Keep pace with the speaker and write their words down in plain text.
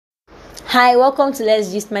Hi, welcome to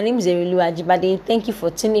Let's Gist. My name is Erilu Ajibade. Thank you for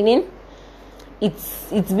tuning in.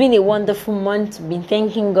 It's been a wonderful month. Been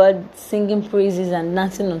thanking God, singing praises and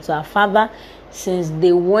dancing unto our Father since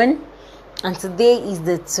day one. And today is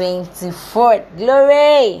the 24th.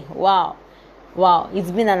 Glory! Wow.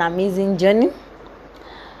 It's been an amazing journey.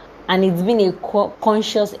 And it's been a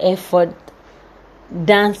conscious effort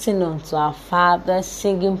dancing unto our Father,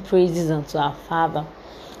 singing praises unto our Father,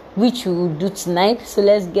 which we will do tonight. So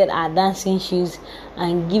let's get our dancing shoes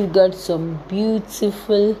and give God some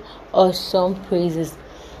beautiful, awesome praises.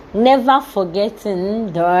 Never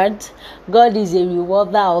forgetting that God is a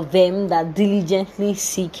rewarder of them that diligently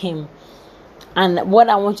seek Him. And what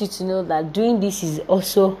I want you to know, that doing this is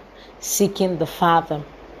also seeking the Father,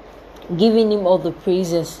 giving Him all the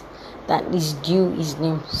praises that is due His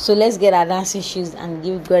name. So let's get our dancing shoes and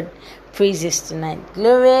give God praises tonight.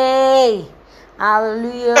 Glory!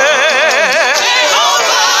 Hallelujah! Jehovah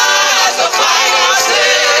has the final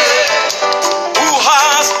say. Who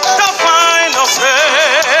has the final say?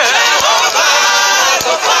 Jehovah has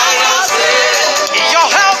the final say. In your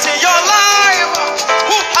health, in your life,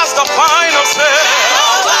 who has the final say?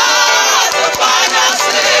 Jehovah has the final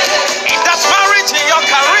say. In that marriage, in your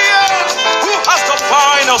career, who has the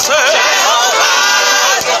final say? Jehovah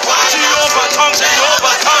has the final say. Jehovah comes,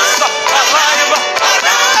 Jehovah comes alive.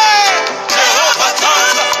 Jehovah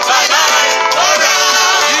comes alive.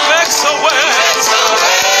 He makes a way.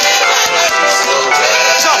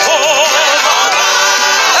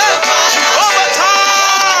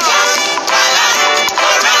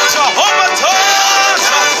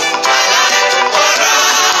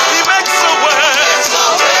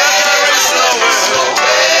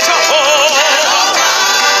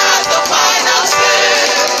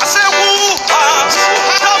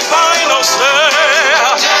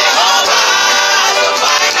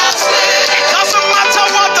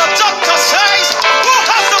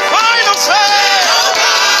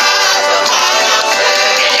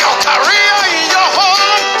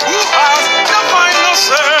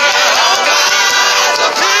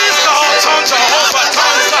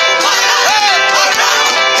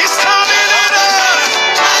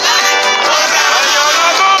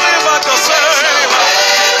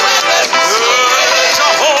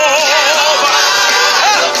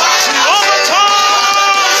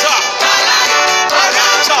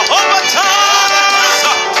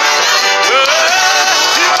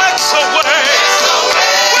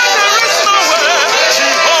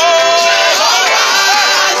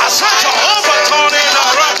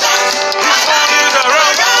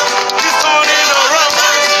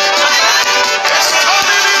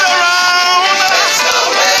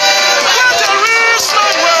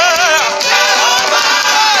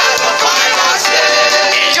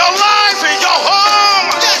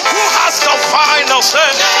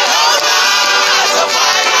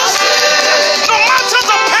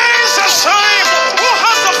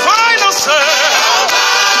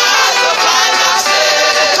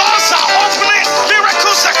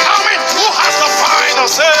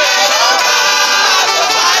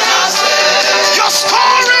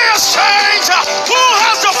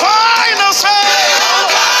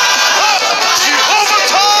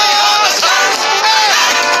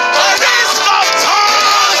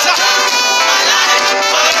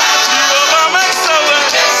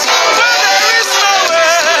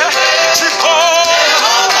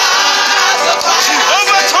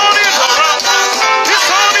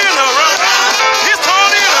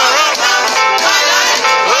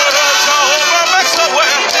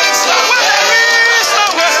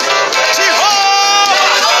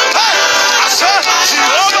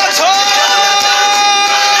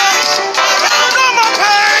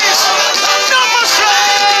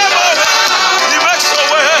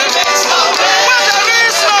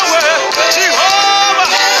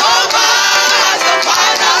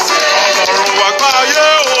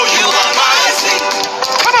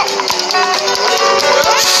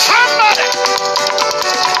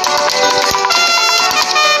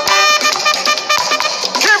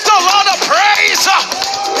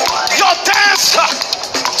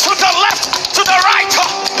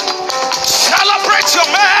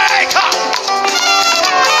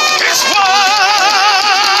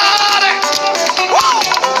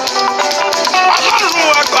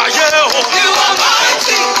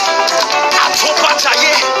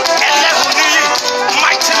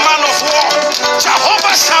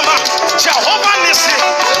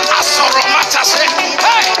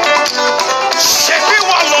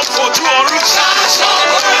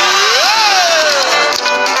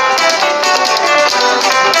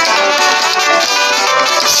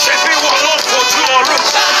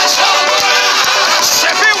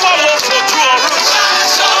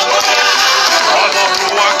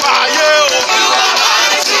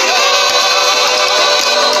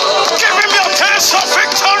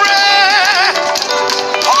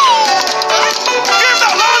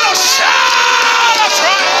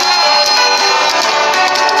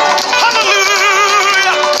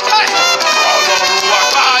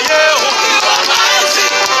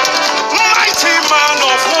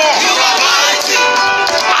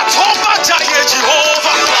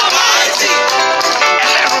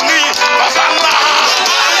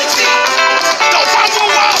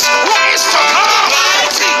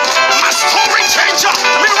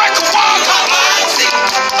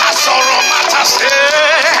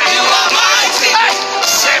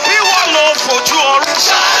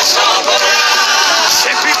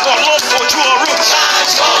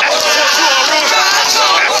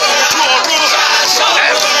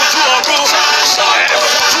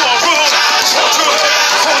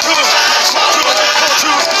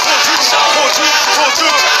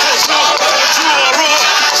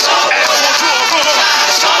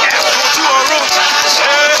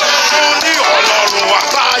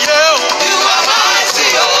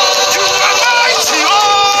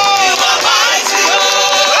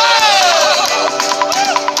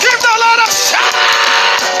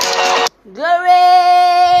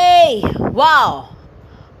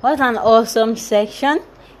 What an awesome section.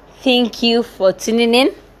 Thank you for tuning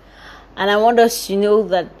in. And I want us to know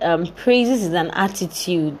that praises is an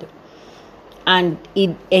attitude, and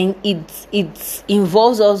it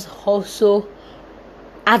involves us also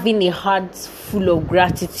having a heart full of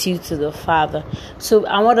gratitude to the Father. So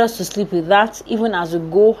I want us to sleep with that, even as we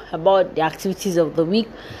go about the activities of the week.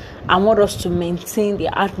 I want us to maintain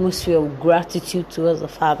the atmosphere of gratitude towards the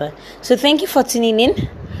Father. So thank you for tuning in,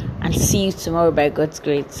 and see you tomorrow by God's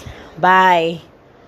grace. Bye.